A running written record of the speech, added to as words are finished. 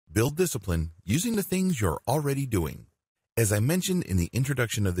Build discipline using the things you're already doing. As I mentioned in the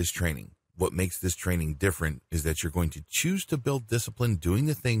introduction of this training, what makes this training different is that you're going to choose to build discipline doing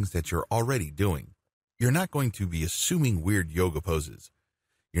the things that you're already doing. You're not going to be assuming weird yoga poses.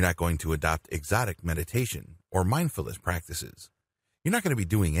 You're not going to adopt exotic meditation or mindfulness practices. You're not going to be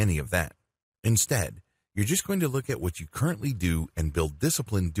doing any of that. Instead, you're just going to look at what you currently do and build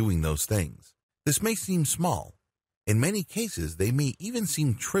discipline doing those things. This may seem small. In many cases, they may even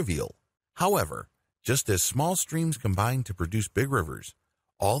seem trivial. However, just as small streams combine to produce big rivers,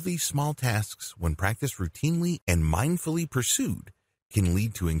 all these small tasks, when practiced routinely and mindfully pursued, can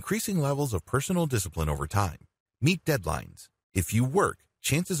lead to increasing levels of personal discipline over time. Meet deadlines. If you work,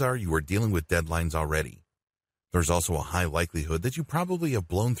 chances are you are dealing with deadlines already. There's also a high likelihood that you probably have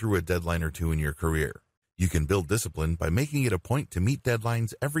blown through a deadline or two in your career. You can build discipline by making it a point to meet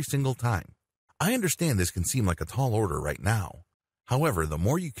deadlines every single time. I understand this can seem like a tall order right now. However, the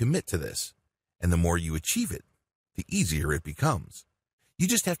more you commit to this, and the more you achieve it, the easier it becomes. You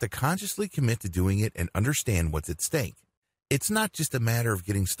just have to consciously commit to doing it and understand what's at stake. It's not just a matter of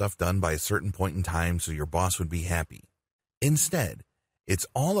getting stuff done by a certain point in time so your boss would be happy. Instead, it's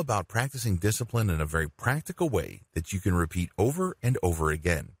all about practicing discipline in a very practical way that you can repeat over and over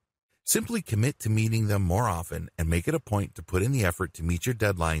again. Simply commit to meeting them more often and make it a point to put in the effort to meet your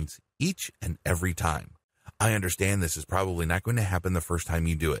deadlines each and every time. I understand this is probably not going to happen the first time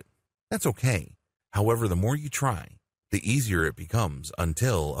you do it. That's okay. However, the more you try, the easier it becomes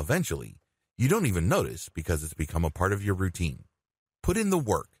until, eventually, you don't even notice because it's become a part of your routine. Put in the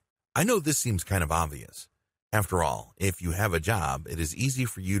work. I know this seems kind of obvious. After all, if you have a job, it is easy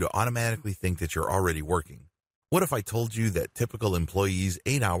for you to automatically think that you're already working. What if I told you that typical employees'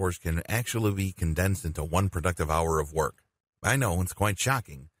 8 hours can actually be condensed into 1 productive hour of work? I know it's quite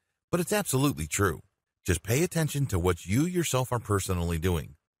shocking, but it's absolutely true. Just pay attention to what you yourself are personally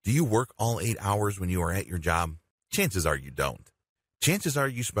doing. Do you work all 8 hours when you are at your job? Chances are you don't. Chances are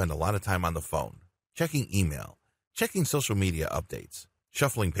you spend a lot of time on the phone, checking email, checking social media updates,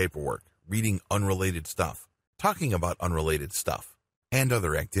 shuffling paperwork, reading unrelated stuff, talking about unrelated stuff, and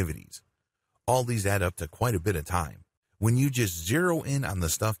other activities. All these add up to quite a bit of time. When you just zero in on the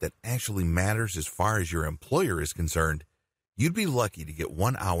stuff that actually matters as far as your employer is concerned, you'd be lucky to get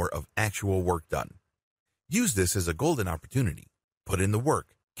 1 hour of actual work done. Use this as a golden opportunity. Put in the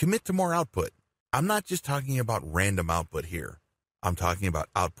work. Commit to more output. I'm not just talking about random output here. I'm talking about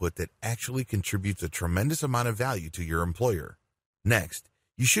output that actually contributes a tremendous amount of value to your employer. Next,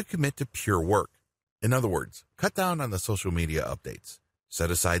 you should commit to pure work. In other words, cut down on the social media updates.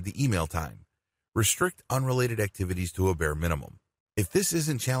 Set aside the email time. Restrict unrelated activities to a bare minimum. If this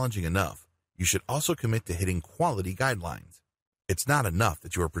isn't challenging enough, you should also commit to hitting quality guidelines. It's not enough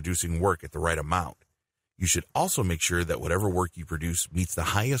that you are producing work at the right amount. You should also make sure that whatever work you produce meets the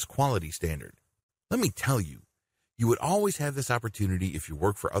highest quality standard. Let me tell you, you would always have this opportunity if you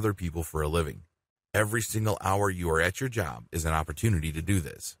work for other people for a living. Every single hour you are at your job is an opportunity to do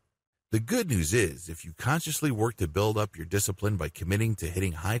this. The good news is, if you consciously work to build up your discipline by committing to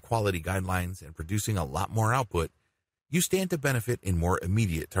hitting high-quality guidelines and producing a lot more output, you stand to benefit in more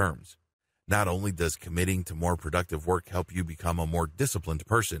immediate terms. Not only does committing to more productive work help you become a more disciplined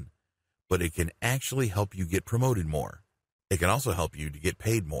person, but it can actually help you get promoted more. It can also help you to get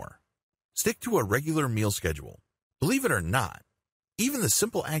paid more. Stick to a regular meal schedule. Believe it or not, even the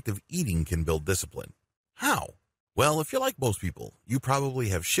simple act of eating can build discipline. How? Well, if you're like most people, you probably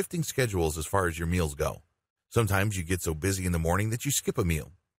have shifting schedules as far as your meals go. Sometimes you get so busy in the morning that you skip a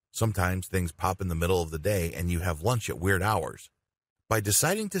meal. Sometimes things pop in the middle of the day and you have lunch at weird hours. By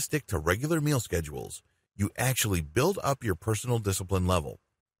deciding to stick to regular meal schedules, you actually build up your personal discipline level.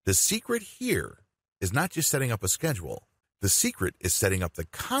 The secret here is not just setting up a schedule. The secret is setting up the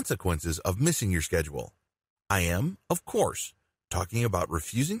consequences of missing your schedule. I am, of course, talking about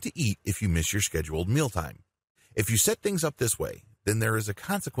refusing to eat if you miss your scheduled mealtime. If you set things up this way, then there is a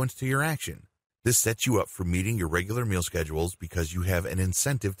consequence to your action. This sets you up for meeting your regular meal schedules because you have an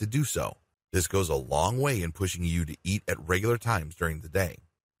incentive to do so. This goes a long way in pushing you to eat at regular times during the day.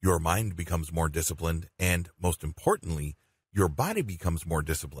 Your mind becomes more disciplined and, most importantly, your body becomes more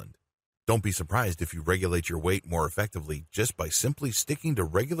disciplined. Don't be surprised if you regulate your weight more effectively just by simply sticking to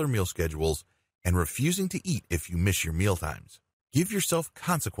regular meal schedules and refusing to eat if you miss your meal times. Give yourself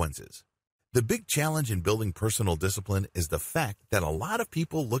consequences. The big challenge in building personal discipline is the fact that a lot of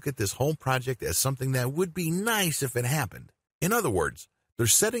people look at this whole project as something that would be nice if it happened. In other words, they're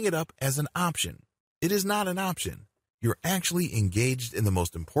setting it up as an option. It is not an option. You're actually engaged in the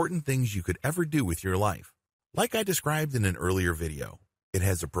most important things you could ever do with your life. Like I described in an earlier video, it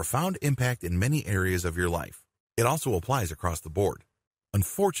has a profound impact in many areas of your life. It also applies across the board.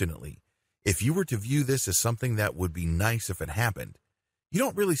 Unfortunately, if you were to view this as something that would be nice if it happened, you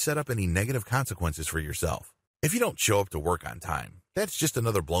don't really set up any negative consequences for yourself. If you don't show up to work on time, that's just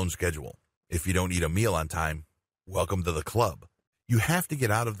another blown schedule. If you don't eat a meal on time, welcome to the club. You have to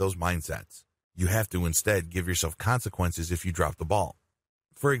get out of those mindsets. You have to instead give yourself consequences if you drop the ball.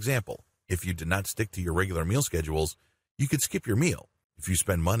 For example, if you did not stick to your regular meal schedules, you could skip your meal. If you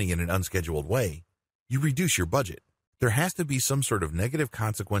spend money in an unscheduled way, you reduce your budget. There has to be some sort of negative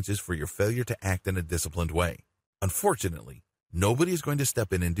consequences for your failure to act in a disciplined way. Unfortunately, nobody is going to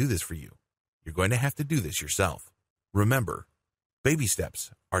step in and do this for you. You're going to have to do this yourself. Remember, baby steps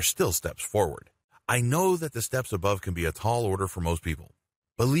are still steps forward. I know that the steps above can be a tall order for most people.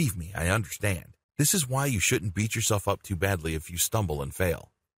 Believe me, I understand. This is why you shouldn't beat yourself up too badly if you stumble and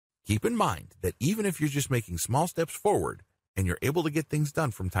fail. Keep in mind that even if you're just making small steps forward and you're able to get things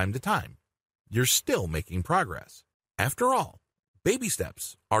done from time to time, you're still making progress. After all, baby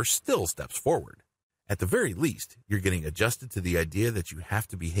steps are still steps forward. At the very least, you're getting adjusted to the idea that you have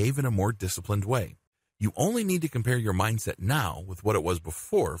to behave in a more disciplined way. You only need to compare your mindset now with what it was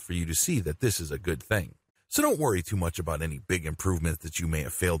before for you to see that this is a good thing. So don't worry too much about any big improvements that you may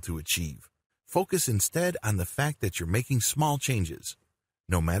have failed to achieve. Focus instead on the fact that you're making small changes.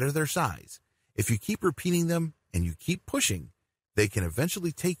 No matter their size, if you keep repeating them and you keep pushing, they can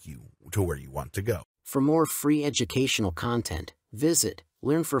eventually take you to where you want to go. For more free educational content, visit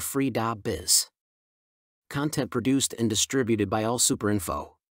learnforfree.biz. Content produced and distributed by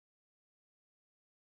AllSuperInfo.